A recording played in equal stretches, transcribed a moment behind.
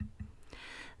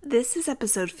This is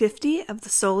episode 50 of the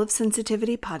Soul of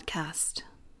Sensitivity podcast.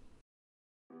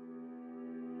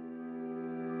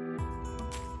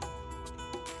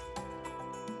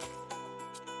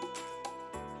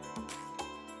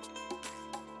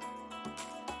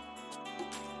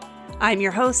 I'm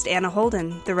your host, Anna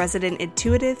Holden, the resident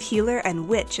intuitive healer and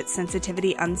witch at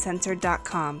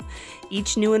sensitivityuncensored.com.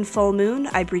 Each new and full moon,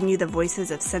 I bring you the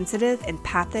voices of sensitive,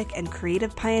 empathic, and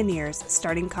creative pioneers,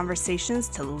 starting conversations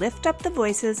to lift up the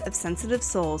voices of sensitive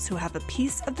souls who have a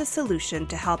piece of the solution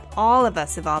to help all of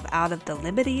us evolve out of the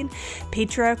limiting,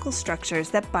 patriarchal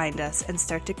structures that bind us and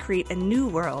start to create a new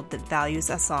world that values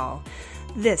us all.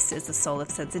 This is the Soul of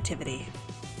Sensitivity.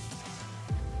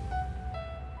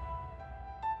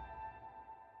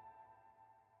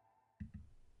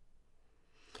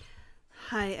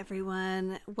 Hi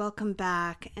everyone, welcome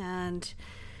back, and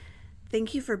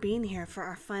thank you for being here for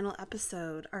our final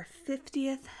episode, our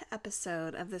 50th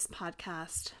episode of this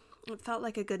podcast. It felt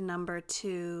like a good number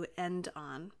to end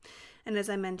on. And as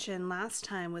I mentioned last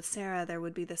time with Sarah, there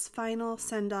would be this final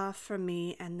send-off from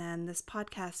me, and then this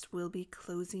podcast will be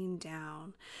closing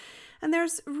down. And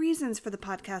there's reasons for the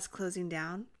podcast closing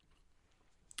down,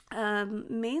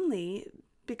 mainly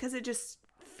because it just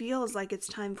feels like it's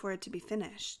time for it to be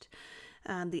finished.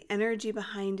 The energy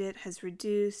behind it has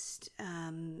reduced.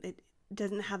 It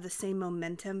doesn't have the same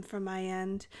momentum from my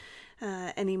end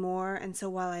anymore. And so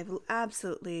while I've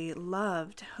absolutely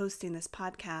loved hosting this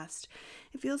podcast,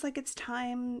 it feels like it's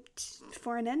time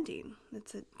for an ending.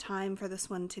 It's a time for this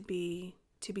one to be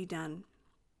done.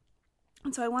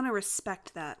 And so I want to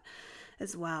respect that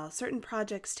as well. Certain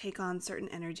projects take on certain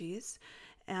energies.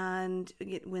 And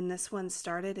when this one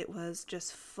started, it was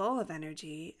just full of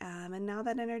energy. And now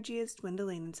that energy is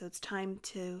dwindling. And so it's time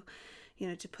to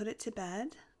put it to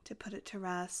bed, to put it to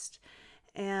rest.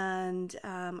 And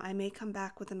I may come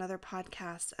back with another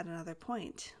podcast at another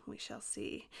point. We shall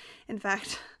see. In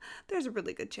fact, there's a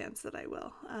really good chance that I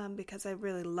will, because I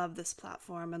really love this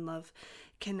platform and love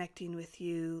connecting with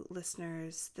you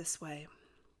listeners this way.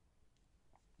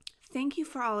 Thank you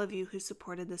for all of you who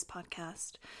supported this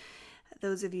podcast.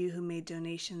 Those of you who made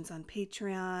donations on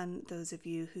Patreon, those of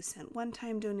you who sent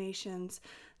one-time donations,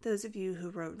 those of you who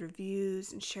wrote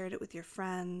reviews and shared it with your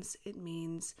friends. It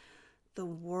means the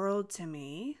world to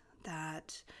me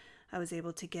that I was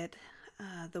able to get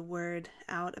the word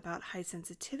out about high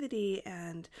sensitivity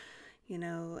and,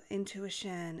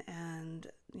 intuition and,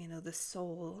 the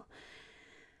soul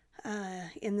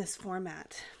in this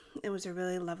format. It was a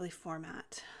really lovely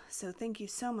format. So thank you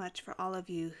so much for all of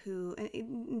you who,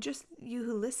 and just you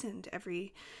who listened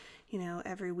every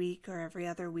week or every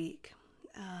other week.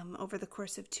 Over the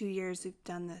course of 2 years, we've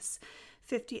done this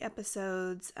 50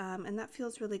 episodes, and that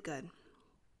feels really good.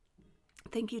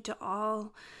 Thank you to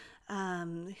all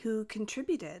who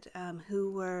contributed,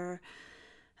 who were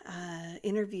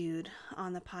interviewed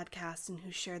on the podcast and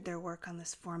who shared their work on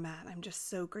this format. I'm just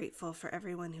so grateful for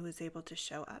everyone who was able to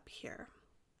show up here.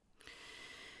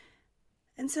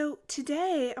 And so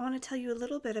today I want to tell you a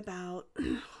little bit about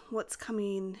what's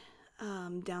coming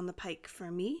down the pike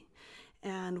for me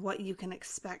and what you can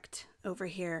expect over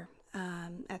here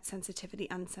at Sensitivity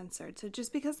Uncensored. So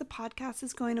just because the podcast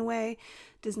is going away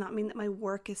does not mean that my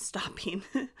work is stopping.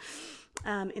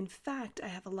 In fact, I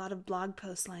have a lot of blog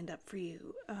posts lined up for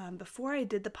you. Before I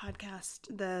did the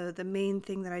podcast, the main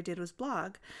thing that I did was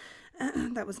blog.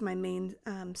 That was my main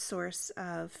source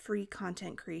of free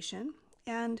content creation.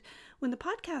 And when the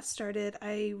podcast started,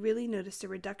 I really noticed a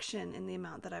reduction in the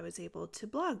amount that I was able to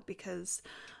blog because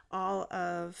all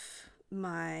of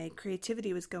my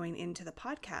creativity was going into the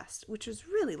podcast, which was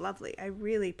really lovely. I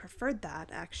really preferred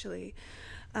that, actually.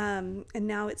 And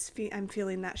now I'm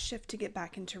feeling that shift to get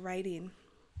back into writing.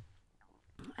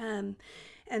 And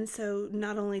so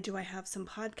not only do I have some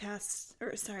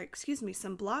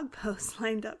some blog posts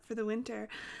lined up for the winter,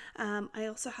 I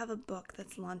also have a book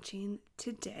that's launching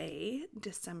today,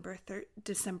 December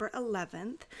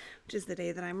 11th, which is the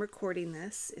day that I'm recording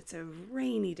this. It's a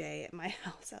rainy day at my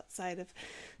house outside of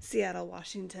Seattle,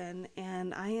 Washington,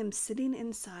 and I am sitting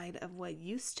inside of what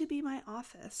used to be my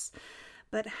office,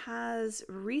 but has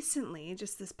recently,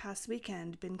 just this past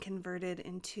weekend, been converted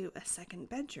into a second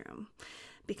bedroom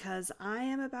because I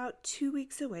am about 2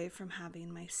 weeks away from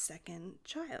having my second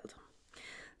child.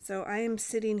 So I am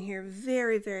sitting here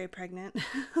very, very pregnant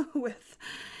with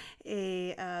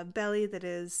a belly that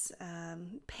is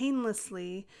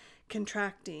painlessly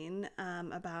contracting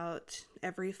about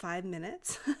every 5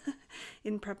 minutes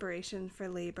in preparation for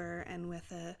labor, and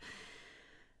with a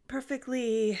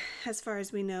perfectly, as far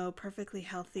as we know, perfectly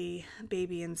healthy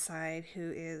baby inside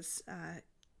who is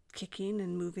kicking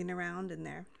and moving around in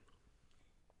there.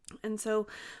 And so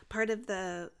part of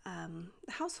the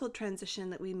household transition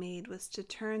that we made was to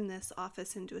turn this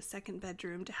office into a second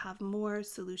bedroom to have more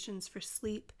solutions for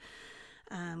sleep,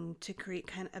 to create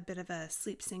kind of a bit of a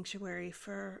sleep sanctuary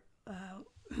for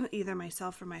either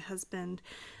myself or my husband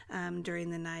during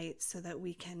the night, so that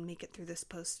we can make it through this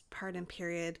postpartum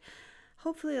period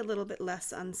hopefully a little bit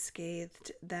less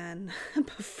unscathed than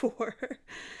before.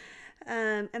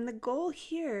 And the goal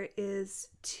here is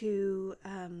to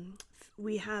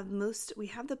we have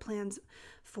the plans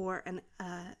for an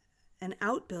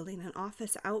outbuilding, an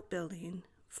office outbuilding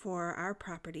for our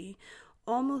property,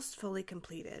 almost fully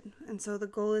completed. And so the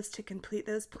goal is to complete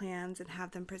those plans and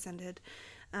have them presented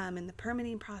in the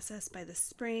permitting process by the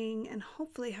spring, and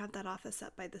hopefully have that office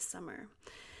up by the summer.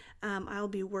 I'll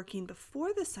be working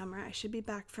before the summer. I should be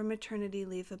back from maternity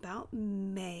leave about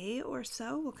May or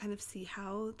so. We'll kind of see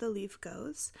how the leave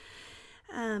goes.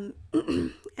 And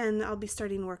I'll be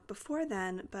starting work before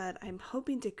then, but I'm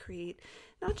hoping to create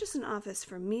not just an office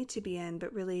for me to be in,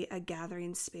 but really a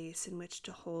gathering space in which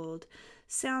to hold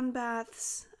sound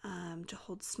baths, to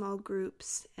hold small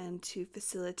groups, and to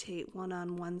facilitate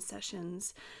one-on-one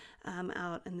sessions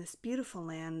out in this beautiful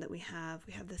land that we have.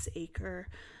 We have this acre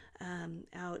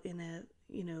out in a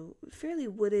fairly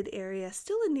wooded area,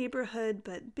 still a neighborhood,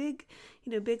 but big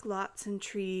lots and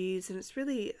trees, and it's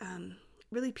really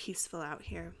really peaceful out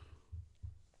here.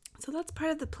 So that's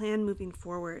part of the plan moving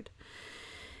forward.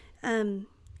 And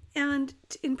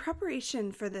in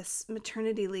preparation for this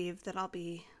maternity leave that I'll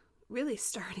be really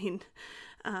starting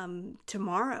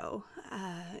tomorrow,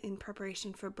 in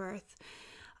preparation for birth,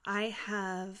 I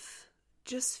have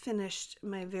just finished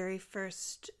my very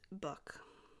first book.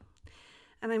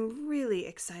 And I'm really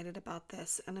excited about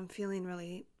this, and I'm feeling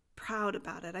really proud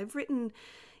about it. I've written,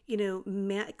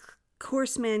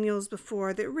 course manuals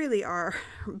before that really are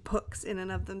books in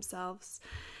and of themselves.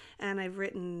 And I've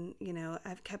written,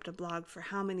 I've kept a blog for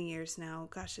how many years now?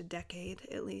 Gosh, a decade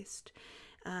at least.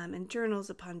 And journals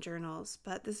upon journals.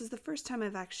 But this is the first time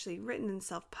I've actually written and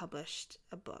self-published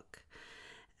a book.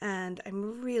 And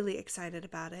I'm really excited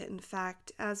about it. In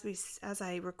fact, as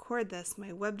I record this,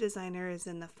 my web designer is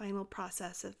in the final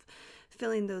process of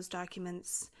filling those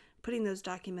documents, putting those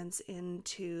documents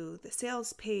into the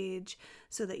sales page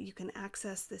so that you can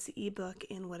access this ebook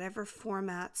in whatever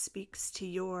format speaks to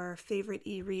your favorite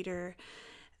e-reader.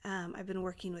 I've been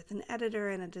working with an editor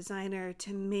and a designer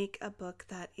to make a book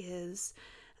that is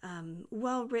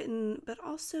well written, but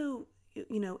also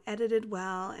edited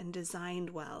well and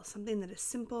designed well, something that is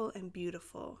simple and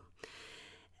beautiful.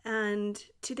 And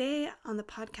today on the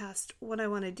podcast, what I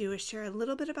want to do is share a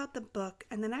little bit about the book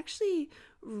and then actually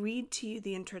read to you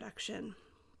the introduction.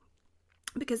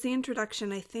 Because the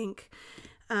introduction, I think,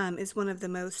 is one of the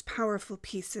most powerful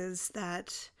pieces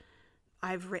that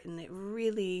I've written. It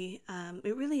really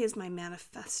is my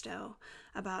manifesto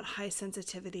about high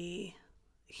sensitivity,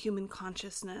 human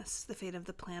consciousness, the fate of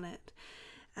the planet.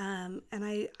 And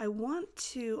I want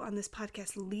to, on this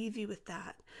podcast, leave you with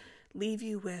that, leave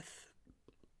you with,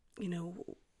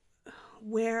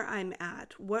 where I'm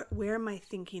at, where my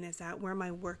thinking is at, where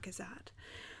my work is at.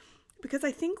 Because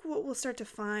I think what you'll start to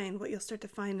find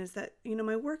is that,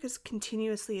 my work is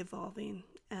continuously evolving,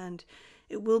 and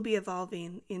it will be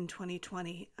evolving in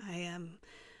 2020. I am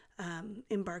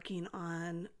embarking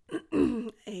on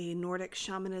a Nordic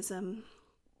shamanism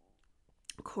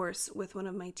course with one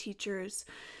of my teachers,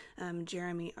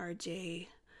 Jeremy R.J.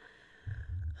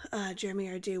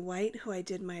 White, who I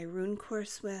did my rune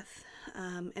course with,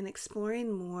 and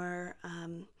exploring more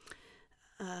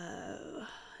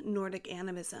Nordic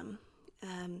animism,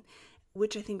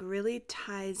 which I think really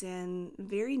ties in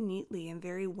very neatly and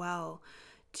very well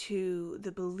to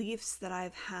the beliefs that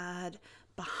I've had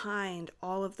behind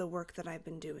all of the work that I've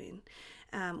been doing,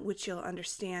 which you'll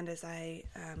understand as I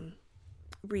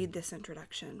read this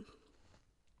introduction.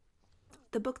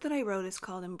 The book that I wrote is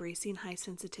called Embracing High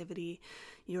Sensitivity,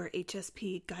 Your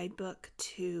HSP Guidebook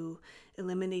to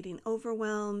Eliminating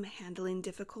Overwhelm, Handling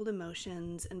Difficult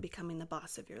Emotions, and Becoming the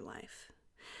Boss of Your Life.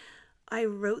 I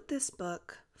wrote this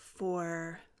book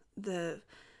for the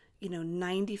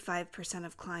 95%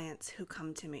 of clients who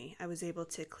come to me. I was able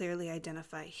to clearly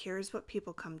identify, here's what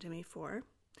people come to me for.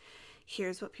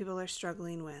 Here's what people are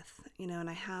struggling with, and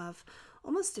I have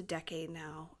almost a decade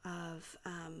now of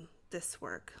this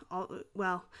work.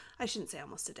 I shouldn't say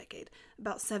almost a decade,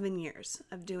 about 7 years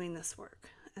of doing this work.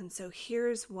 And so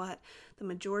here's what the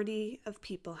majority of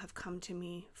people have come to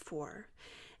me for.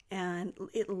 And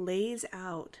it lays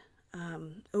out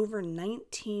over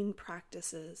 19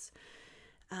 practices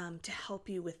to help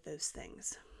you with those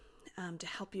things, to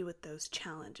help you with those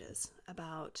challenges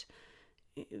about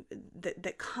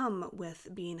that come with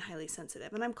being highly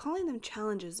sensitive. And I'm calling them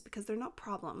challenges because they're not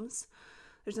problems.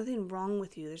 There's nothing wrong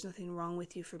with you. There's nothing wrong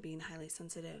with you for being highly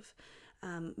sensitive.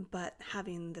 But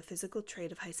having the physical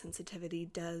trait of high sensitivity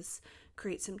does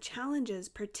create some challenges,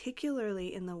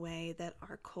 particularly in the way that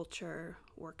our culture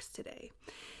works today.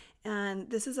 And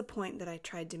this is a point that I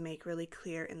tried to make really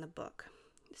clear in the book.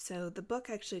 So the book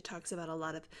actually talks about a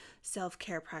lot of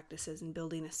self-care practices and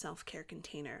building a self-care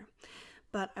container.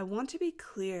 But I want to be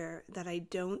clear that I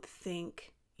don't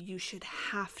think you should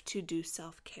have to do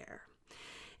self-care.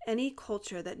 Any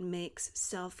culture that makes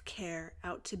self-care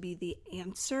out to be the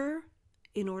answer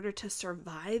in order to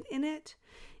survive in it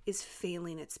is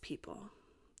failing its people.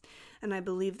 And I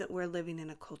believe that we're living in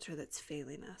a culture that's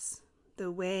failing us.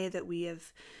 The way that we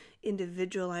have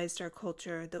individualized our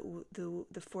culture, the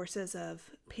forces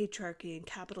of patriarchy and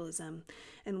capitalism,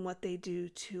 and what they do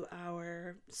to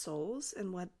our souls,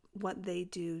 and what they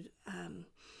do,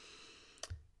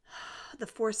 the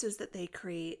forces that they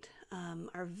create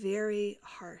are very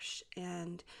harsh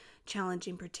and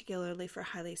challenging, particularly for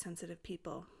highly sensitive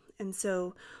people. And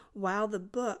so while the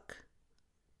book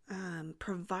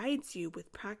provides you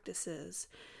with practices,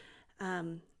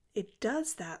 it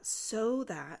does that so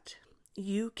that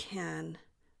you can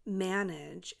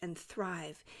manage and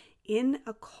thrive in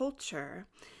a culture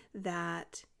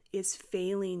that is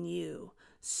failing you,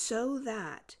 so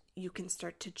that you can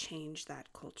start to change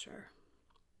that culture.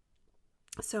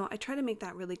 So I try to make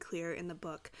that really clear in the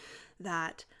book,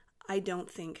 that I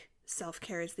don't think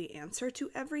self-care is the answer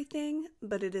to everything,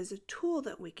 but it is a tool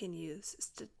that we can use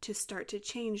to start to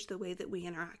change the way that we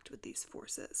interact with these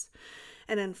forces.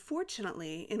 And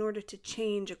unfortunately, in order to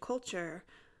change a culture,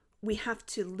 we have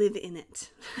to live in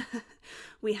it.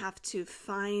 We have to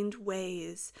find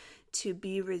ways to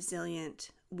be resilient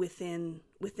within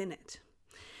it.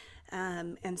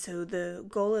 And so the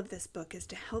goal of this book is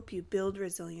to help you build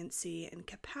resiliency and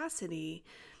capacity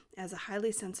as a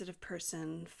highly sensitive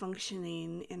person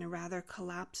functioning in a rather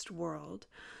collapsed world,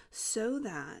 so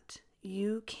that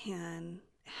you can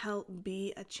help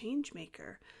be a change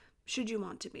maker, should you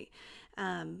want to be.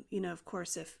 Of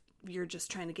course, if you're just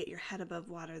trying to get your head above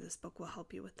water, this book will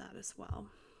help you with that as well.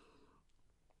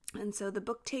 And so the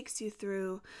book takes you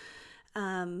through,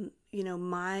 where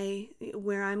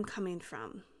I'm coming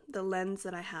from, the lens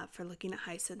that I have for looking at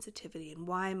high sensitivity, and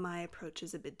why my approach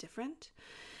is a bit different.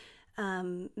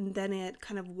 Then it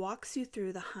kind of walks you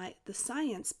through the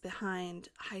science behind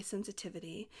high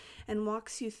sensitivity, and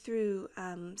walks you through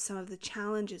some of the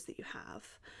challenges that you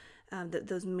have,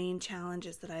 those main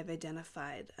challenges that I've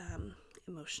identified: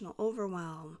 emotional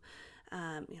overwhelm,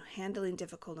 handling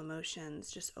difficult emotions,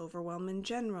 just overwhelm in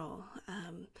general,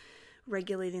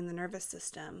 regulating the nervous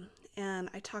system. And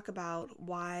I talk about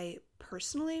why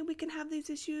personally we can have these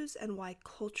issues and why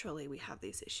culturally we have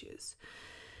these issues.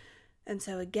 And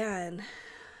so again,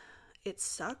 it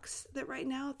sucks that right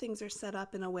now things are set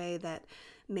up in a way that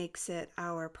makes it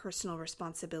our personal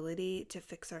responsibility to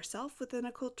fix ourselves within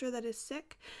a culture that is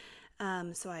sick.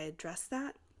 So I address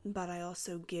that, but I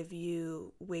also give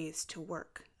you ways to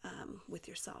work with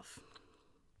yourself.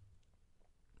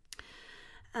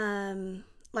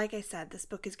 Like I said, this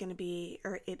book is going to be,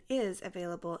 or it is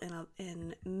available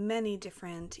in many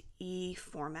different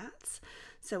e-formats.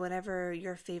 So whatever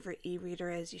your favorite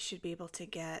e-reader is, you should be able to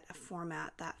get a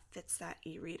format that fits that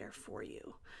e-reader for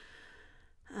you.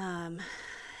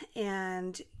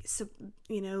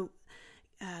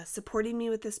 Supporting me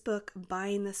with this book,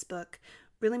 buying this book,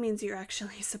 really means you're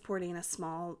actually supporting a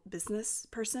small business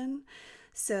person.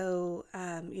 So,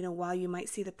 while you might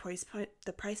see the price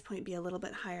point be a little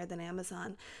bit higher than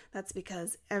Amazon, that's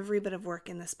because every bit of work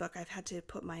in this book I've had to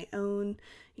put my own,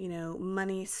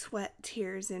 money, sweat,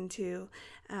 tears into.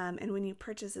 And when you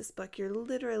purchase this book, you're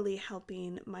literally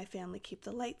helping my family keep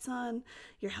the lights on.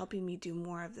 You're helping me do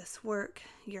more of this work.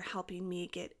 You're helping me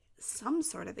get some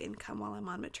sort of income while I'm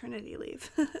on maternity leave,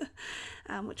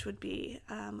 which would be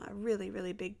a really,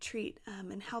 really big treat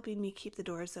in helping me keep the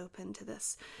doors open to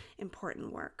this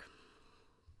important work.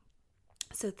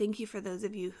 So thank you for those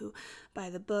of you who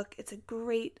buy the book. It's a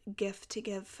great gift to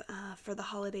give for the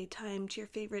holiday time to your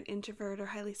favorite introvert or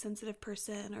highly sensitive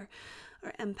person or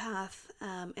empath,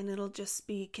 and it'll just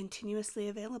be continuously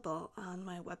available on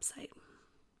my website.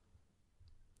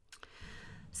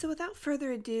 So without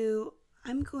further ado,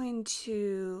 I'm going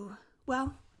to,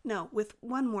 with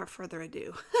one more further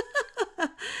ado,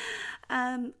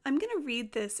 I'm going to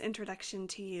read this introduction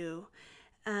to you,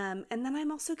 and then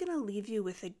I'm also going to leave you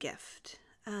with a gift.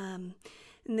 And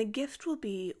the gift will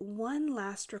be one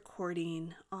last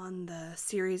recording on the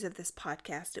series of this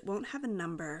podcast. It won't have a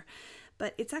number,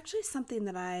 But it's actually something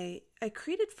that I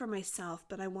created for myself,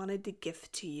 but I wanted to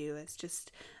gift to you as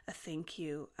just a thank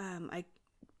you. I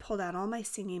pulled out all my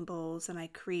singing bowls and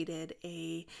I created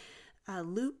a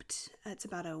looped, it's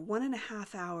about a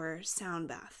 1.5 hour sound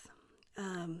bath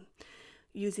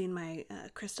using my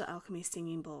Crystal Alchemy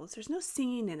singing bowls. There's no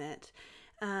singing in it.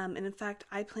 And in fact,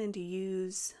 I plan to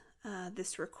use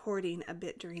this recording a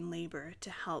bit during labor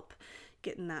to help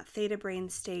get in that theta brain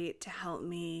state, to help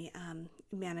me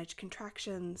manage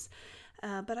contractions.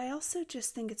 But I also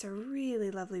just think it's a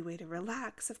really lovely way to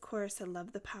relax. Of course, I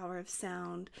love the power of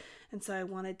sound, and so I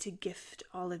wanted to gift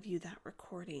all of you that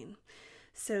recording.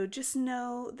 So just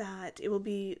know that it'll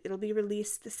be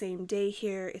released the same day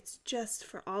here. It's just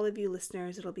for all of you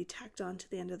listeners. It'll be tacked on to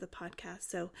the end of the podcast.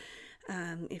 So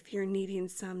if you're needing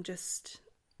some just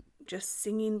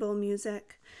singing bowl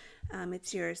music,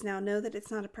 it's yours. Now know that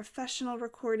it's not a professional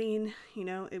recording.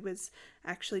 It was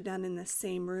actually done in the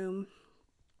same room.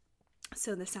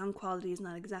 So the sound quality is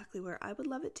not exactly where I would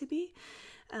love it to be,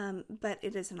 but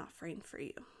it is an offering for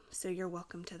you. So you're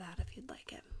welcome to that if you'd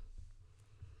like it.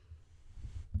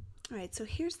 All right, so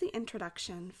here's the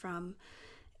introduction from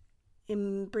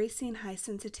Embracing High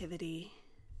Sensitivity,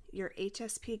 your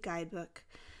HSP guidebook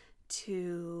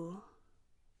to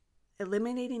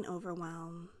eliminating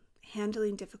overwhelm,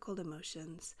 handling difficult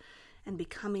emotions, and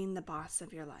becoming the boss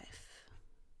of your life,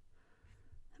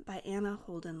 by Anna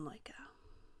Holden Loika.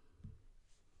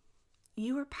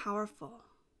 You are powerful.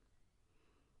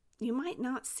 You might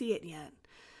not see it yet,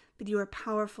 but you are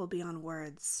powerful beyond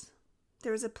words.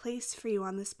 There is a place for you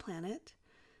on this planet,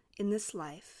 in this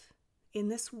life, in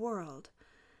this world,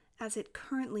 as it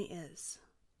currently is.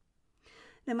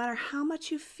 No matter how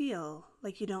much you feel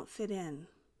like you don't fit in,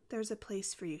 there's a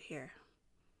place for you here.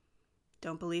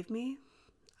 Don't believe me?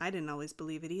 I didn't always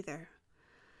believe it either.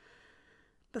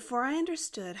 Before I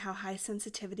understood how high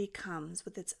sensitivity comes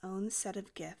with its own set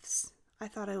of gifts, I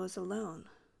thought I was alone.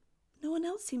 No one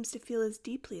else seems to feel as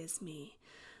deeply as me.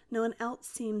 No one else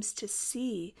seems to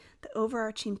see the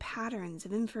overarching patterns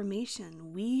of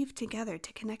information weaved together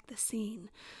to connect the scene.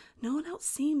 No one else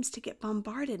seems to get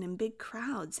bombarded in big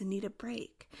crowds and need a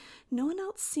break. No one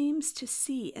else seems to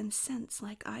see and sense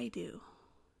like I do.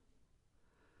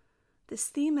 This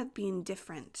theme of being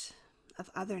different,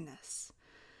 of otherness,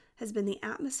 has been the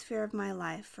atmosphere of my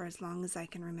life for as long as I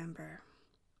can remember.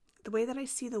 The way that I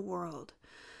see the world,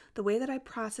 the way that I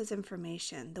process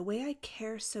information, the way I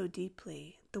care so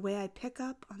deeply, the way I pick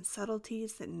up on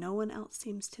subtleties that no one else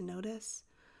seems to notice,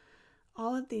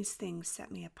 all of these things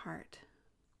set me apart.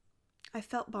 I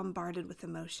felt bombarded with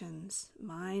emotions,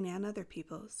 mine and other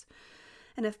people's,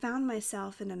 and have found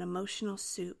myself in an emotional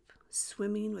soup,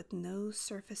 swimming with no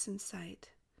surface in sight.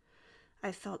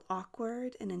 I felt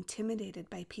awkward and intimidated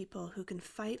by people who can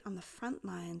fight on the front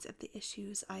lines of the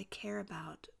issues I care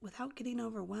about without getting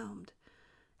overwhelmed.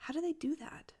 How do they do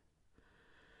that?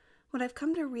 What I've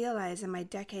come to realize in my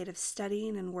decade of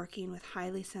studying and working with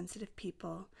highly sensitive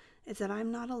people is that I'm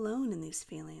not alone in these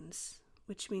feelings,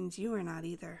 which means you are not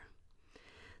either.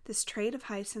 This trait of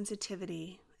high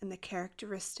sensitivity and the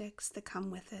characteristics that come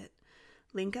with it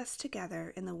link us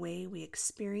together in the way we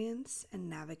experience and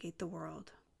navigate the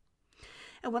world.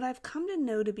 And what I've come to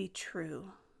know to be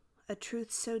true, a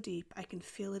truth so deep I can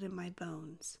feel it in my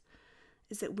bones,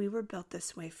 is that we were built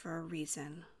this way for a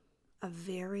reason, a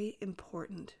very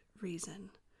important reason,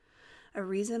 a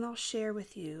reason I'll share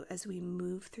with you as we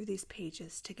move through these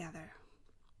pages together.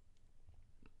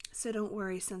 So don't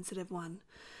worry, sensitive one,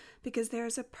 because there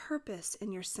is a purpose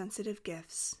in your sensitive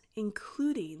gifts,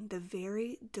 including the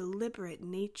very deliberate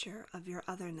nature of your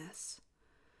otherness.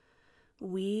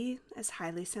 We, as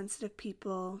highly sensitive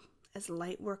people, as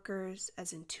light workers,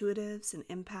 as intuitives and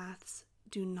empaths,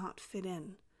 do not fit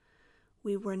in.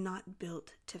 We were not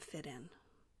built to fit in.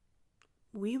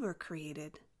 We were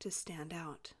created to stand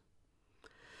out.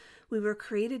 We were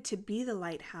created to be the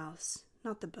lighthouse,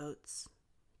 not the boats,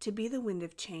 to be the wind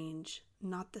of change,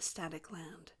 not the static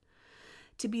land,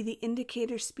 to be the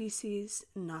indicator species,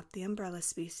 not the umbrella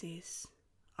species.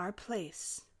 Our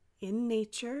place in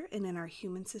nature and in our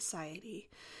human society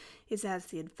is as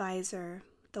the advisor,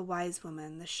 the wise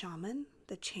woman, the shaman,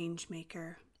 the change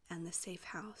maker, and the safe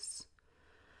house.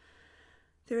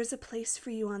 There is a place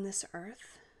for you on this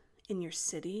earth, in your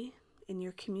city, in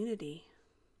your community.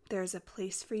 There is a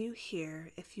place for you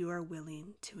here if you are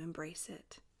willing to embrace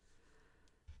it.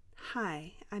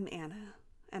 Hi, I'm Anna,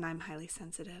 and I'm highly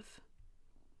sensitive.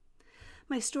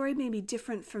 My story may be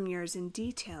different from yours in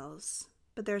details,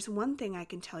 but there's one thing I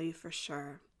can tell you for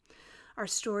sure. Our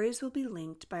stories will be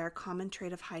linked by our common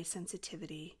trait of high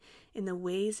sensitivity in the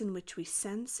ways in which we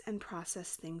sense and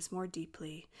process things more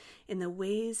deeply, in the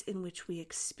ways in which we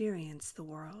experience the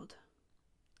world.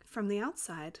 From the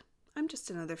outside, I'm just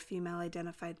another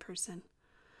female-identified person.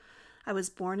 I was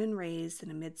born and raised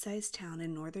in a mid-sized town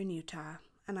in northern Utah,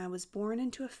 and I was born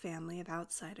into a family of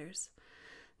outsiders.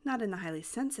 Not in the highly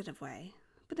sensitive way,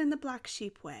 but in the black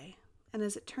sheep way, and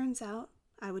as it turns out,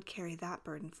 I would carry that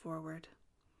burden forward.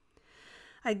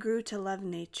 I grew to love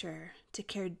nature, to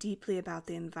care deeply about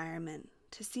the environment,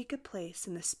 to seek a place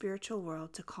in the spiritual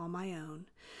world to call my own,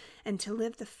 and to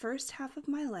live the first half of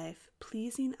my life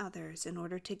pleasing others in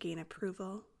order to gain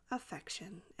approval,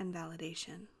 affection, and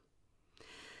validation.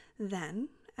 Then,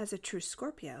 as a true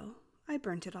Scorpio, I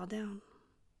burnt it all down.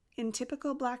 In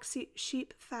typical black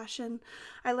sheep fashion,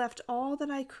 I left all that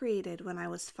I created when I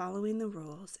was following the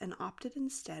rules and opted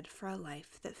instead for a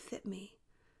life that fit me.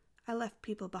 I left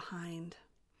people behind.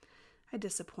 I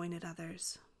disappointed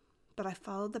others, but I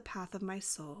followed the path of my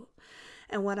soul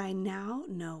and what I now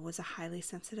know was a highly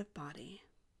sensitive body,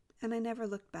 and I never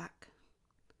looked back.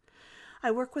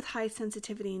 I work with high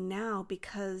sensitivity now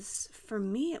because, for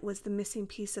me, it was the missing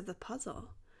piece of the puzzle.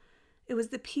 It was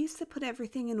the piece that put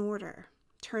everything in order,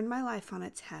 turned my life on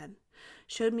its head,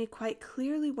 showed me quite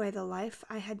clearly why the life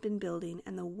I had been building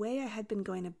and the way I had been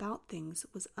going about things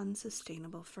was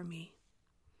unsustainable for me.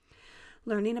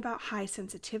 Learning about high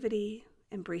sensitivity,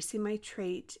 embracing my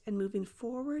trait, and moving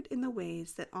forward in the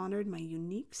ways that honored my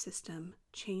unique system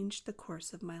changed the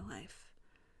course of my life.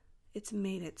 It's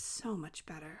made it so much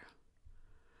better.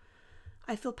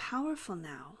 I feel powerful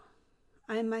now.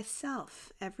 I am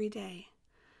myself every day.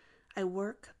 I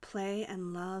work, play,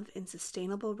 and love in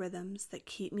sustainable rhythms that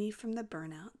keep me from the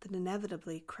burnout that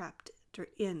inevitably crept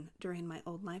in during my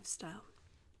old lifestyle.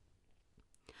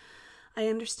 I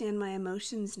understand my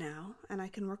emotions now, and I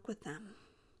can work with them.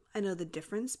 I know the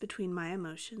difference between my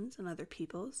emotions and other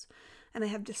people's, and I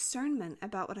have discernment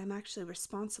about what I'm actually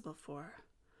responsible for.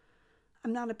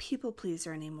 I'm not a people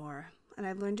pleaser anymore, and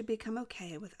I've learned to become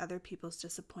okay with other people's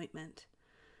disappointment.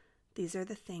 These are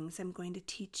the things I'm going to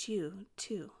teach you,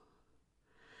 too.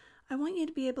 I want you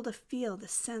to be able to feel the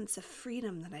sense of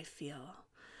freedom that I feel.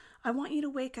 I want you to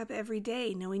wake up every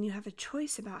day knowing you have a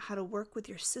choice about how to work with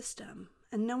your system,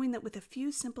 and knowing that with a few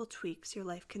simple tweaks, your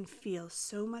life can feel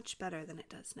so much better than it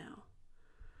does now.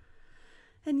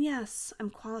 And yes, I'm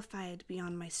qualified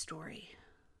beyond my story.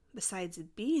 Besides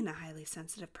being a highly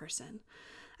sensitive person,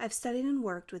 I've studied and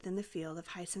worked within the field of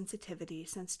high sensitivity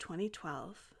since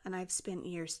 2012, and I've spent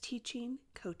years teaching,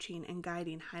 coaching, and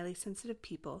guiding highly sensitive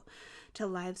people to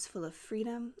lives full of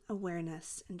freedom,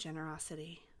 awareness, and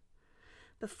generosity.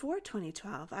 Before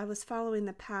 2012, I was following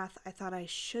the path I thought I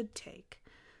should take.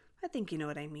 I think you know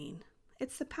what I mean.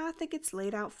 It's the path that gets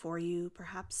laid out for you,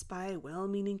 perhaps by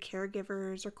well-meaning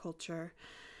caregivers or culture,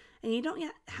 and you don't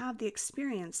yet have the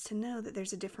experience to know that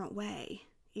there's a different way,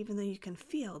 even though you can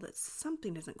feel that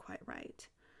something isn't quite right.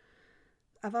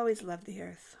 I've always loved the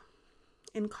earth.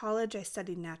 In college, I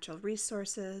studied natural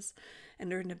resources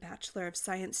and earned a Bachelor of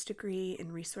Science degree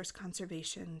in resource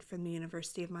conservation from the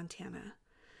University of Montana.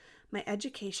 My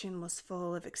education was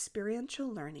full of experiential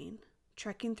learning,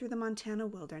 trekking through the Montana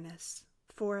wilderness,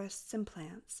 forests and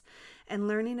plants, and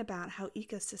learning about how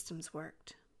ecosystems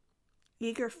worked.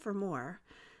 Eager for more,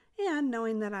 and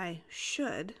knowing that I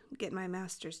should get my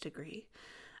master's degree,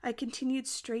 I continued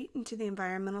straight into the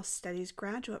Environmental Studies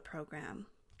graduate program,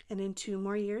 and in 2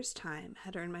 more years' time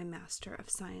had earned my Master of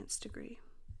Science degree.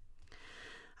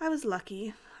 I was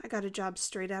lucky. I got a job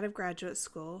straight out of graduate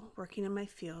school, working in my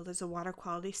field as a water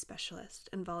quality specialist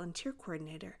and volunteer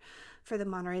coordinator for the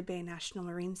Monterey Bay National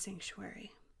Marine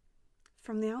Sanctuary.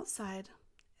 From the outside,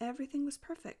 everything was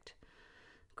perfect.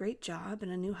 Great job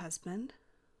and a new husband.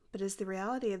 But as the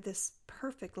reality of this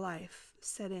perfect life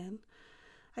set in,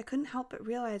 I couldn't help but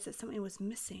realize that something was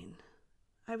missing.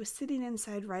 I was sitting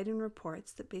inside writing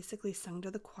reports that basically sung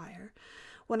to the choir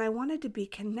when I wanted to be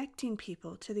connecting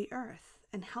people to the earth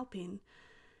and helping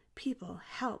people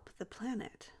help the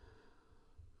planet.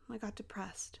 I got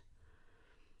depressed.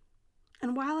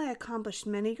 And while I accomplished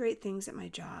many great things at my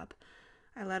job,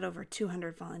 I led over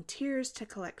 200 volunteers to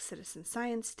collect citizen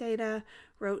science data,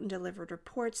 wrote and delivered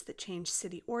reports that changed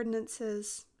city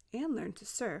ordinances, and learned to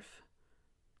surf,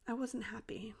 I wasn't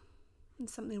happy, and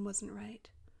something wasn't right.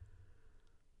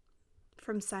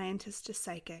 From scientist to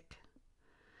psychic.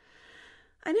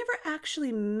 I never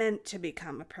actually meant to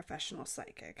become a professional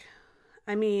psychic.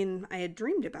 I mean, I had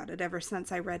dreamed about it ever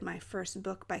since I read my first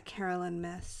book by Carolyn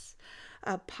Myss,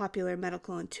 a popular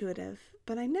medical intuitive,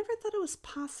 but I never thought it was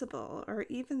possible or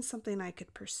even something I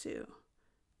could pursue.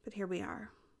 But here we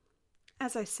are.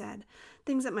 As I said,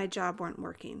 things at my job weren't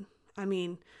working. I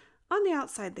mean, on the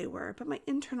outside they were, but my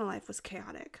internal life was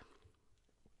chaotic.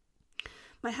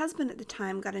 My husband at the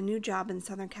time got a new job in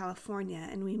Southern California,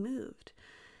 and we moved.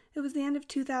 It was the end of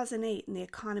 2008, and the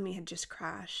economy had just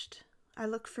crashed. I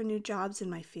looked for new jobs in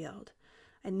my field.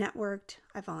 I networked,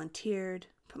 I volunteered,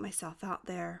 put myself out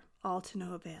there, all to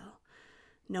no avail.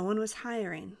 No one was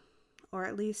hiring, or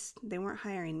at least they weren't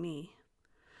hiring me.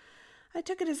 I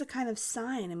took it as a kind of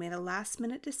sign and made a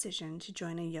last-minute decision to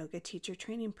join a yoga teacher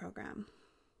training program.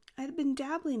 I had been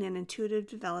dabbling in intuitive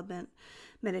development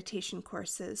meditation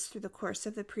courses through the course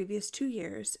of the previous 2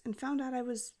 years and found out I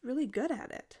was really good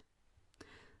at it.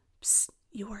 Psst,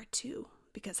 you are too,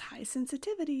 because high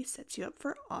sensitivity sets you up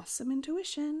for awesome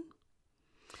intuition.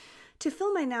 To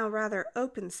fill my now rather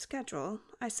open schedule,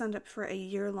 I signed up for a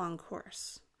year-long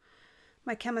course.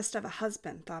 My chemist of a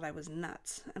husband thought I was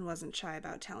nuts and wasn't shy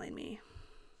about telling me.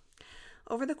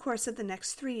 Over the course of the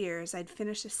next 3 years, I'd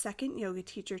finish a second yoga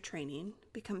teacher training,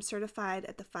 become certified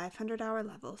at the 500-hour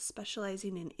level,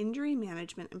 specializing in injury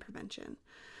management and prevention.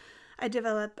 I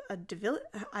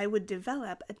would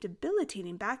develop a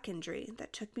debilitating back injury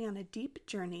that took me on a deep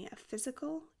journey of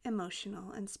physical,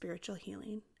 emotional, and spiritual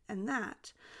healing, and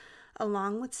that,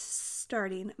 along with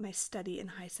starting my study in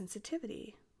high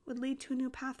sensitivity, would lead to a new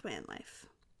pathway in life.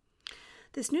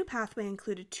 This new pathway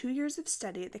included 2 years of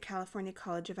study at the California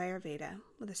College of Ayurveda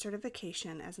with a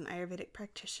certification as an Ayurvedic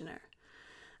practitioner.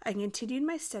 I continued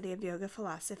my study of yoga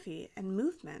philosophy and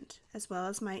movement, as well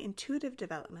as my intuitive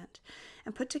development,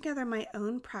 and put together my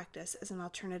own practice as an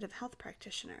alternative health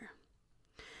practitioner.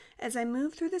 As I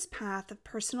moved through this path of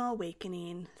personal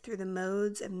awakening, through the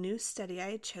modes of new study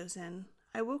I had chosen,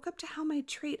 I woke up to how my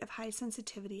trait of high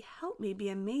sensitivity helped me be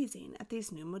amazing at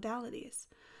these new modalities.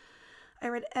 I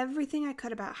read everything I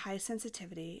could about high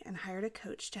sensitivity and hired a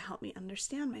coach to help me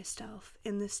understand myself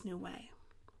in this new way.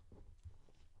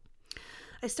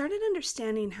 I started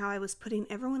understanding how I was putting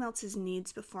everyone else's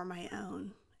needs before my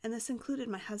own, and this included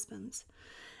my husband's,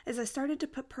 as I started to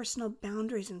put personal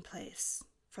boundaries in place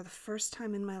for the first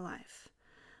time in my life.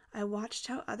 I watched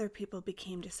how other people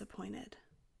became disappointed.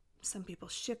 Some people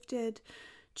shifted,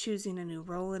 choosing a new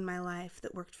role in my life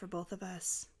that worked for both of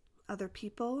us. Other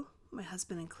people, my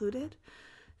husband included,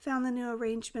 found the new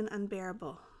arrangement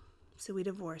unbearable, so we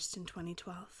divorced in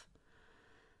 2012.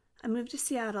 I moved to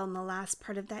Seattle in the last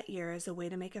part of that year as a way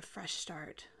to make a fresh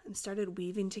start and started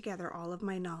weaving together all of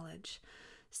my knowledge,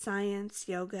 science,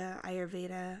 yoga,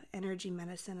 Ayurveda, energy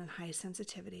medicine, and high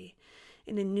sensitivity,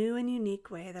 in a new and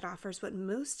unique way that offers what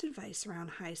most advice around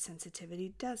high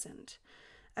sensitivity doesn't: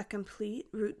 a complete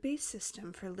root-based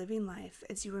system for living life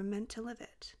as you were meant to live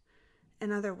it.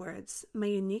 In other words, my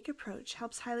unique approach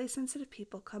helps highly sensitive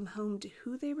people come home to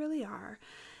who they really are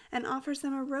and offers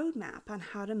them a roadmap on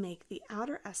how to make the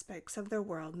outer aspects of their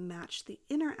world match the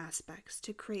inner aspects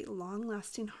to create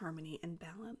long-lasting harmony and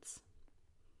balance.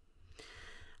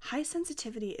 High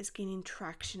sensitivity is gaining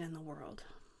traction in the world.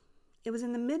 It was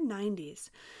in the mid-90s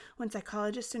when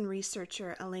psychologist and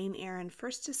researcher Elaine Aron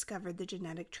first discovered the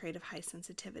genetic trait of high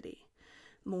sensitivity.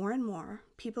 More and more,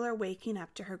 people are waking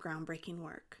up to her groundbreaking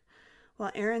work.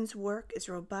 While Aron's work is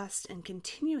robust and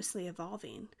continuously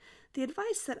evolving, the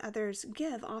advice that others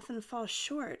give often falls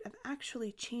short of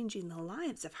actually changing the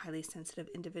lives of highly sensitive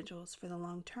individuals for the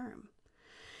long term.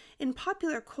 In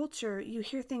popular culture, you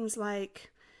hear things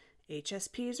like,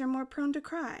 HSPs are more prone to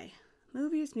cry.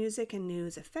 Movies, music, and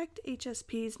news affect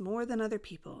HSPs more than other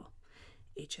people.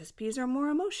 HSPs are more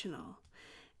emotional.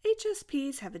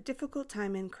 HSPs have a difficult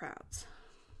time in crowds.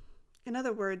 In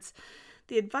other words,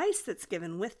 the advice that's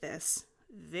given with this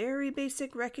very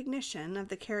basic recognition of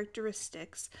the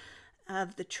characteristics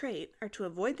of the trait are to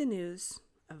avoid the news,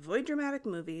 avoid dramatic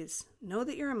movies, know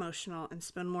that you're emotional, and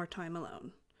spend more time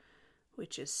alone,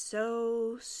 which is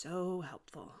so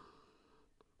helpful.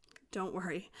 Don't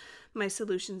worry, my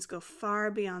solutions go far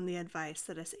beyond the advice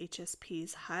that us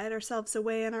HSPs hide ourselves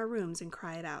away in our rooms and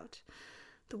cry it out.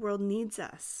 The world needs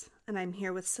us, and I'm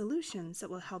here with solutions that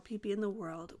will help you be in the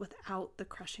world without the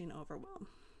crushing overwhelm.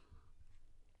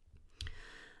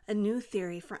 A new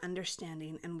theory for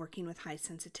understanding and working with high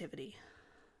sensitivity.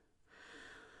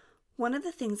 One of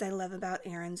the things I love about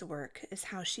Aron's work is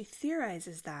how she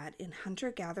theorizes that in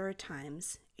hunter-gatherer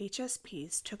times,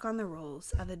 HSPs took on the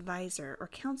roles of advisor or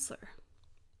counselor.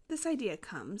 This idea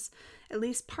comes, at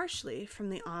least partially, from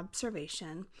the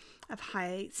observation of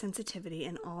high sensitivity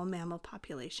in all mammal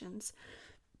populations,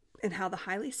 and how the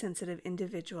highly sensitive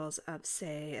individuals of,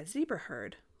 say, a zebra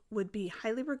herd would be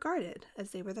highly regarded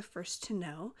as they were the first to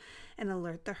know and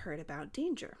alert the herd about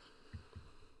danger.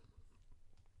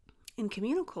 In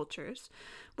communal cultures,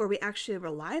 where we actually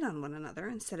relied on one another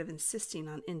instead of insisting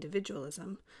on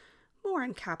individualism, more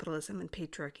in capitalism and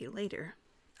patriarchy later,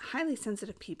 highly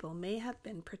sensitive people may have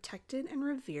been protected and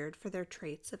revered for their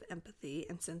traits of empathy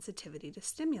and sensitivity to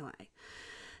stimuli.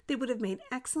 They would have made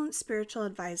excellent spiritual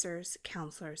advisors,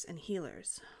 counselors, and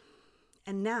healers.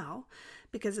 And now,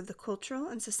 because of the cultural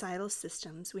and societal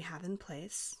systems we have in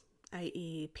place,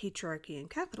 i.e. patriarchy and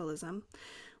capitalism,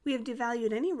 we have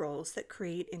devalued any roles that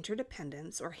create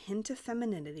interdependence or hint of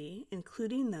femininity,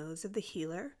 including those of the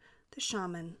healer, the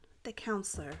shaman, the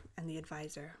counselor, and the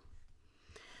advisor.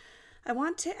 I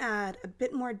want to add a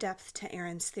bit more depth to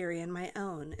Erin's theory and my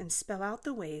own and spell out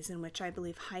the ways in which I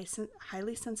believe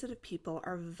highly sensitive people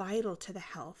are vital to the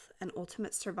health and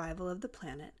ultimate survival of the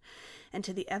planet and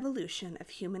to the evolution of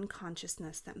human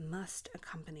consciousness that must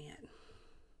accompany it.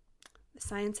 The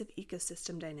science of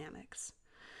ecosystem dynamics.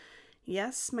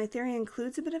 Yes, my theory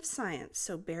includes a bit of science,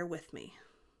 so bear with me.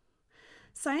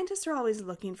 Scientists are always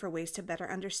looking for ways to better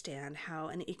understand how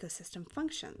an ecosystem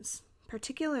functions,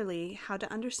 particularly how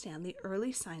to understand the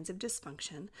early signs of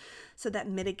dysfunction so that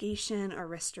mitigation or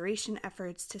restoration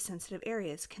efforts to sensitive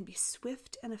areas can be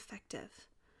swift and effective.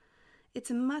 It's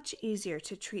much easier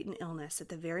to treat an illness at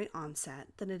the very onset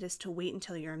than it is to wait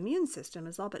until your immune system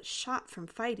is all but shot from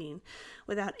fighting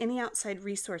without any outside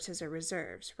resources or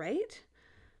reserves, right?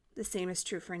 The same is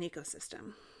true for an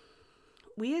ecosystem.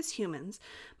 We as humans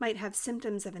might have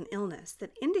symptoms of an illness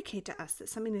that indicate to us that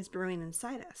something is brewing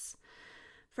inside us.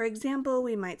 For example,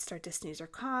 we might start to sneeze or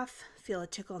cough, feel a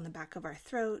tickle in the back of our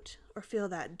throat, or feel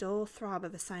that dull throb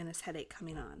of a sinus headache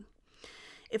coming on.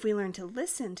 If we learn to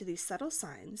listen to these subtle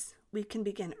signs, we can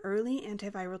begin early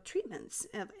antiviral treatments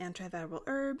of antiviral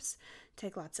herbs,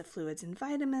 take lots of fluids and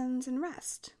vitamins, and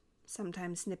rest,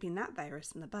 sometimes nipping that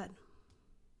virus in the bud.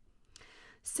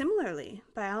 Similarly,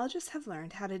 biologists have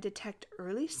learned how to detect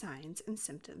early signs and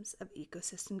symptoms of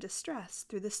ecosystem distress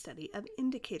through the study of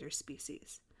indicator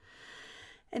species.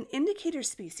 An indicator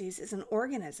species is an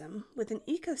organism with an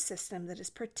ecosystem that is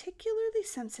particularly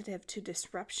sensitive to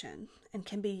disruption and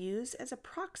can be used as a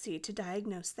proxy to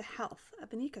diagnose the health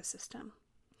of an ecosystem.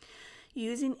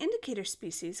 Using indicator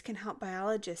species can help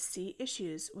biologists see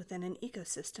issues within an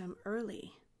ecosystem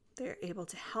early. They're able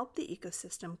to help the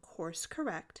ecosystem course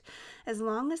correct as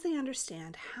long as they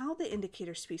understand how the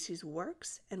indicator species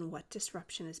works and what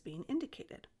disruption is being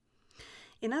indicated.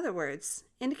 In other words,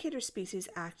 indicator species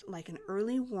act like an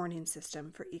early warning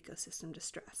system for ecosystem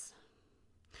distress.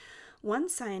 One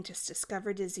scientist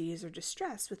discovered disease or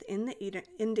distress within the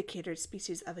indicator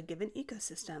species of a given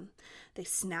ecosystem. They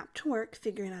snapped to work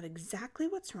figuring out exactly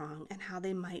what's wrong and how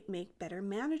they might make better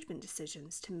management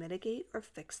decisions to mitigate or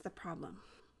fix the problem.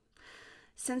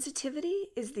 Sensitivity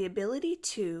is the ability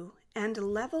to and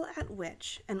level at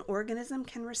which an organism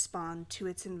can respond to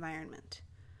its environment.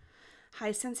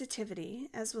 High sensitivity,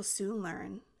 as we'll soon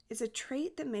learn, is a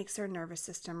trait that makes our nervous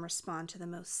system respond to the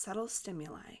most subtle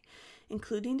stimuli,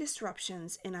 including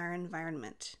disruptions in our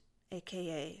environment,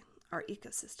 aka our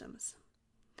ecosystems.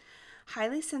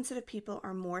 Highly sensitive people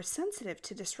are more sensitive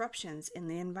to disruptions in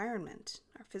the environment,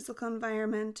 our physical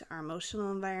environment, our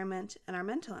emotional environment, and our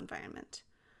mental environment.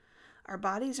 Our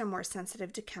bodies are more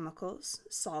sensitive to chemicals,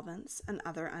 solvents, and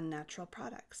other unnatural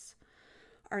products.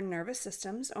 Our nervous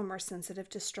systems are more sensitive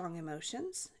to strong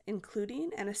emotions, including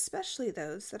and especially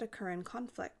those that occur in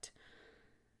conflict.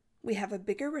 We have a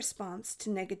bigger response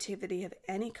to negativity of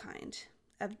any kind,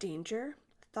 of danger,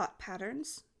 thought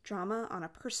patterns, drama on a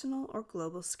personal or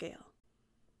global scale.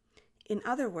 In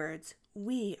other words,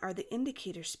 we are the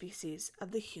indicator species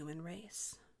of the human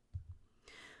race.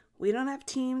 We don't have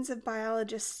teams of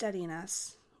biologists studying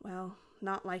us, well,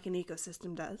 not like an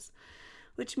ecosystem does,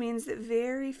 which means that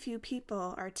very few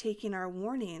people are taking our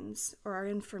warnings or our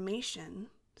information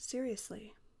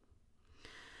seriously.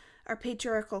 Our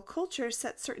patriarchal culture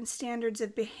sets certain standards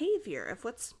of behavior of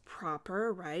what's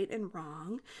proper, right, and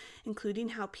wrong, including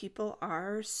how people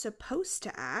are supposed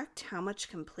to act, how much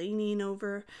complaining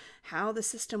over how the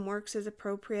system works is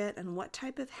appropriate, and what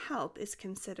type of help is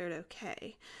considered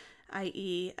okay,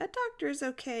 i.e., a doctor is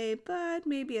okay, but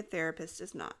maybe a therapist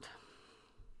is not.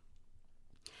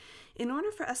 In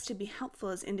order for us to be helpful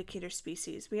as indicator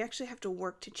species, we actually have to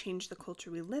work to change the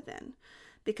culture we live in,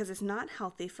 because it's not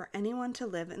healthy for anyone to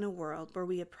live in a world where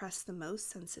we oppress the most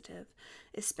sensitive,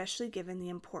 especially given the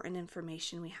important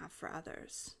information we have for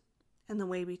others. And the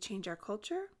way we change our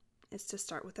culture is to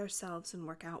start with ourselves and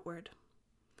work outward.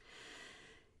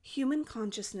 Human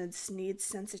consciousness needs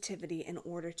sensitivity in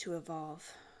order to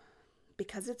evolve.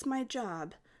 Because it's my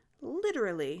job,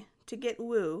 literally, to get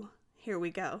woo, here we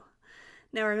go.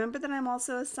 Now remember that I'm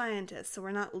also a scientist, so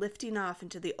we're not lifting off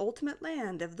into the ultimate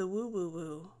land of the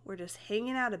woo-woo-woo. We're just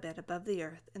hanging out a bit above the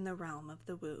earth in the realm of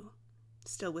the woo.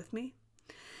 Still with me?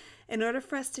 In order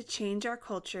for us to change our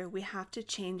culture, we have to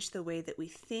change the way that we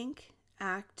think,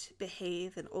 act,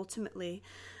 behave, and ultimately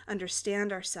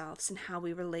understand ourselves and how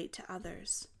we relate to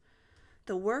others.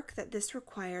 The work that this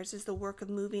requires is the work of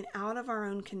moving out of our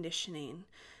own conditioning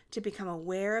to become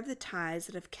aware of the ties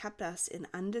that have kept us in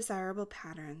undesirable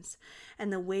patterns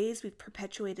and the ways we've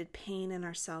perpetuated pain in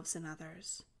ourselves and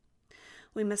others.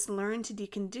 We must learn to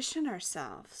decondition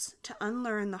ourselves, to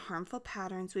unlearn the harmful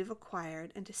patterns we've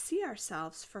acquired, and to see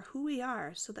ourselves for who we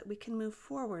are so that we can move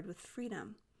forward with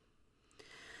freedom.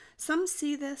 Some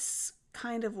see this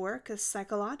kind of work as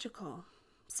psychological.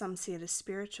 Some see it as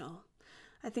spiritual.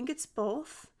 I think it's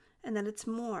both, and that it's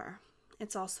more.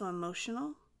 It's also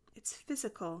emotional, it's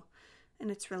physical,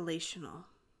 and it's relational.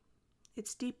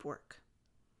 It's deep work.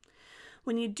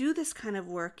 When you do this kind of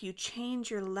work, you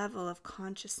change your level of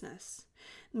consciousness,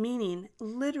 meaning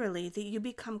literally that you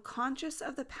become conscious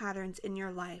of the patterns in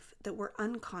your life that were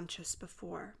unconscious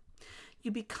before.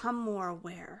 You become more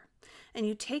aware, and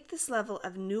you take this level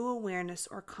of new awareness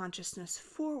or consciousness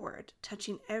forward,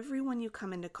 touching everyone you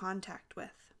come into contact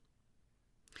with.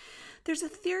 There's a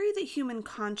theory that human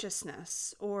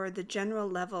consciousness, or the general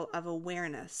level of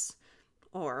awareness,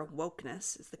 or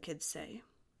wokeness, as the kids say,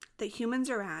 that humans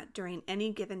are at during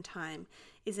any given time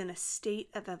is in a state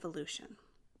of evolution.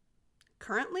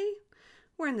 Currently,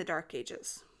 we're in the Dark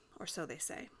Ages, or so they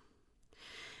say.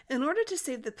 In order to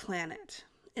save the planet,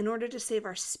 in order to save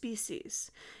our species,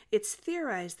 it's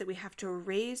theorized that we have to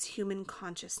raise human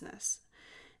consciousness,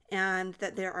 and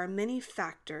that there are many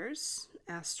factors,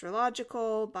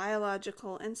 astrological,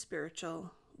 biological, and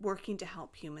spiritual, working to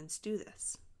help humans do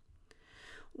this.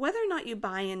 Whether or not you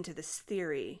buy into this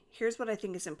theory, here's what I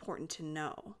think is important to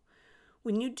know.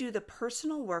 When you do the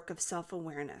personal work of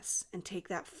self-awareness and take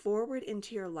that forward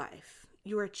into your life,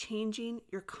 you are changing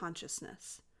your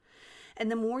consciousness.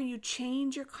 And the more you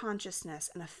change your consciousness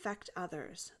and affect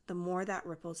others, the more that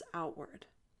ripples outward.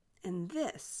 And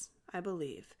this, I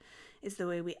believe, is the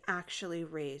way we actually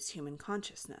raise human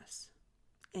consciousness.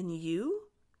 And you,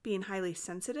 being highly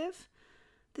sensitive,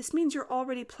 this means you're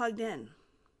already plugged in.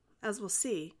 As we'll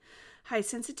see, high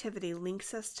sensitivity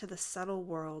links us to the subtle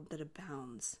world that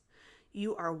abounds.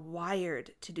 You are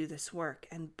wired to do this work,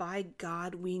 and by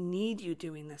God, we need you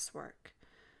doing this work.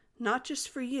 Not just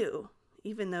for you,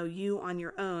 even though you on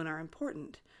your own are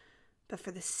important, but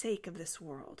for the sake of this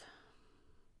world.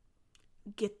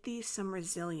 Get thee some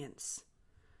resilience.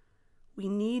 We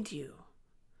need you.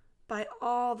 By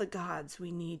all the gods,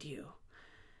 we need you.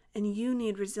 And you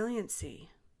need resiliency.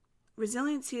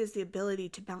 Resiliency is the ability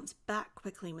to bounce back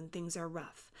quickly when things are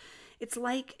rough. It's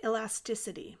like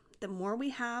elasticity. The more we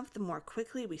have, the more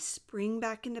quickly we spring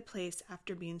back into place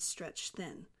after being stretched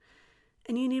thin.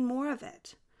 And you need more of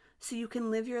it, so you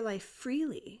can live your life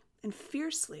freely and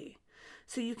fiercely,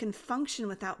 so you can function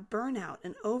without burnout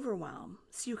and overwhelm,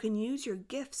 so you can use your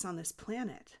gifts on this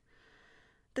planet.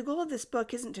 The goal of this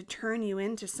book isn't to turn you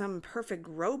into some perfect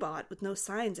robot with no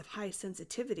signs of high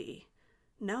sensitivity.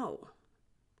 No,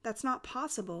 that's not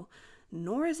possible,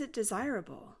 nor is it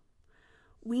desirable.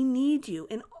 We need you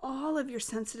in all of your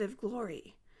sensitive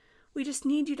glory. We just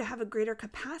need you to have a greater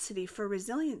capacity for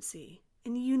resiliency,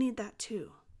 and you need that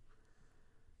too.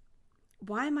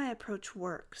 Why my approach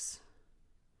works.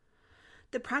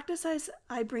 The practice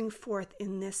I bring forth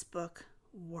in this book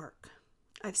work.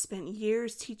 I've spent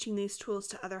years teaching these tools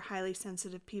to other highly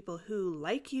sensitive people who,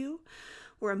 like you,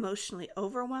 were emotionally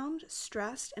overwhelmed,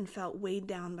 stressed, and felt weighed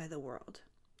down by the world.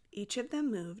 Each of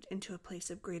them moved into a place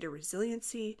of greater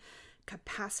resiliency,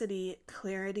 capacity,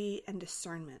 clarity, and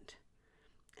discernment.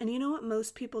 And you know what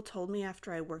most people told me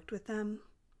after I worked with them?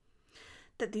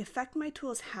 That the effect my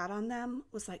tools had on them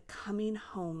was like coming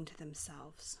home to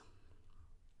themselves.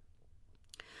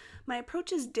 My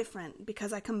approach is different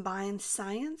because I combine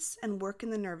science and work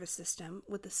in the nervous system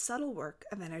with the subtle work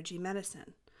of energy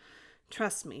medicine.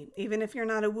 Trust me, even if you're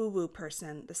not a woo-woo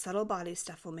person, the subtle body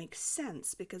stuff will make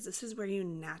sense because this is where you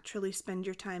naturally spend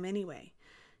your time anyway.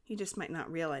 You just might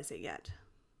not realize it yet.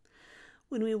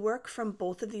 When we work from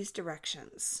both of these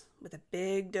directions, with a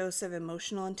big dose of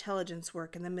emotional intelligence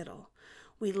work in the middle,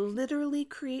 we literally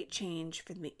create change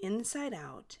from the inside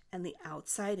out and the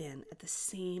outside in at the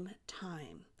same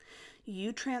time.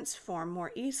 You transform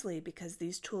more easily because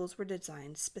these tools were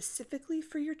designed specifically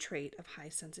for your trait of high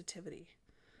sensitivity.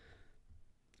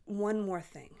 One more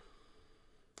thing.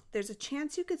 There's a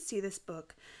chance you could see this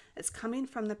book as coming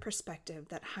from the perspective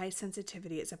that high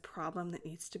sensitivity is a problem that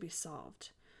needs to be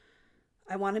solved.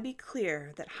 I want to be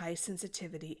clear that high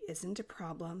sensitivity isn't a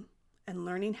problem, and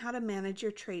learning how to manage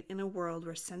your trait in a world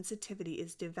where sensitivity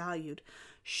is devalued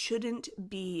shouldn't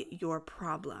be your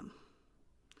problem.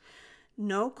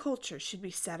 No culture should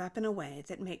be set up in a way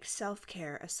that makes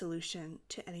self-care a solution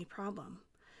to any problem.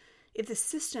 If the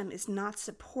system is not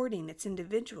supporting its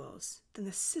individuals, then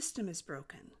the system is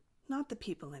broken, not the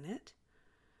people in it.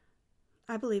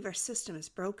 I believe our system is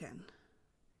broken,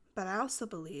 but I also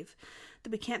believe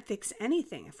that we can't fix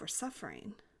anything if we're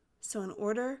suffering. So in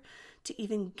order to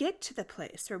even get to the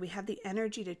place where we have the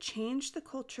energy to change the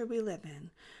culture we live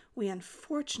in, we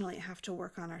unfortunately have to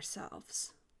work on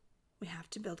ourselves. We have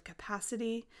to build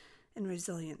capacity and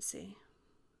resiliency.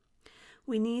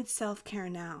 We need self-care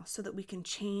now so that we can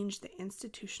change the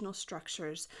institutional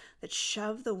structures that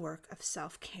shove the work of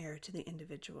self-care to the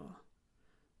individual.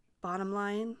 Bottom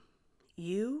line,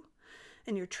 you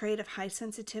and your trait of high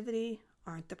sensitivity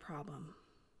aren't the problem.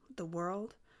 The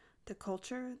world, the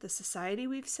culture, the society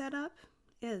we've set up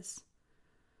is.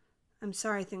 I'm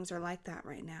sorry things are like that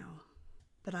right now,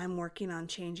 but I'm working on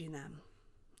changing them.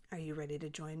 Are you ready to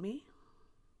join me?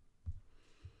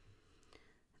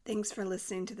 Thanks for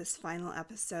listening to this final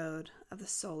episode of the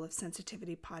Soul of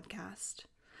Sensitivity podcast.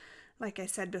 Like I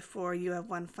said before, you have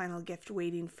one final gift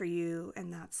waiting for you,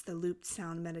 and that's the looped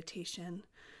sound meditation.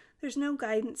 There's no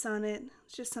guidance on it.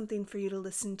 It's just something for you to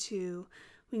listen to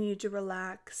when you need to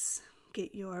relax,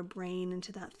 get your brain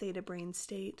into that theta brain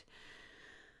state,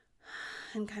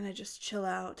 and kind of just chill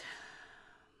out.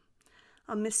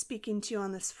 I'll miss speaking to you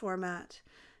on this format.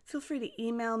 Feel free to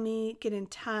email me, get in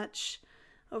touch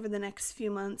over the next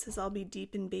few months as I'll be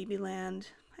deep in babyland.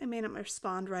 I may not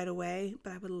respond right away,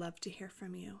 but I would love to hear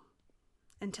from you.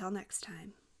 Until next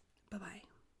time, bye-bye.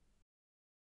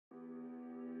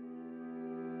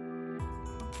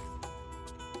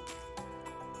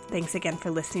 Thanks again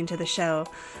for listening to the show.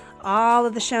 All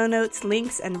of the show notes,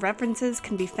 links, and references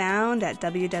can be found at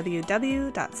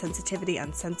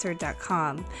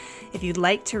www.sensitivityuncensored.com. If you'd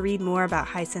like to read more about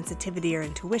high sensitivity or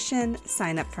intuition,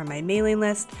 sign up for my mailing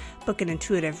list, book an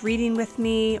intuitive reading with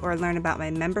me, or learn about my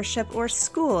membership or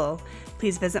school,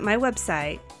 please visit my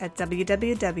website at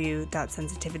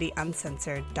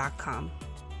www.sensitivityuncensored.com.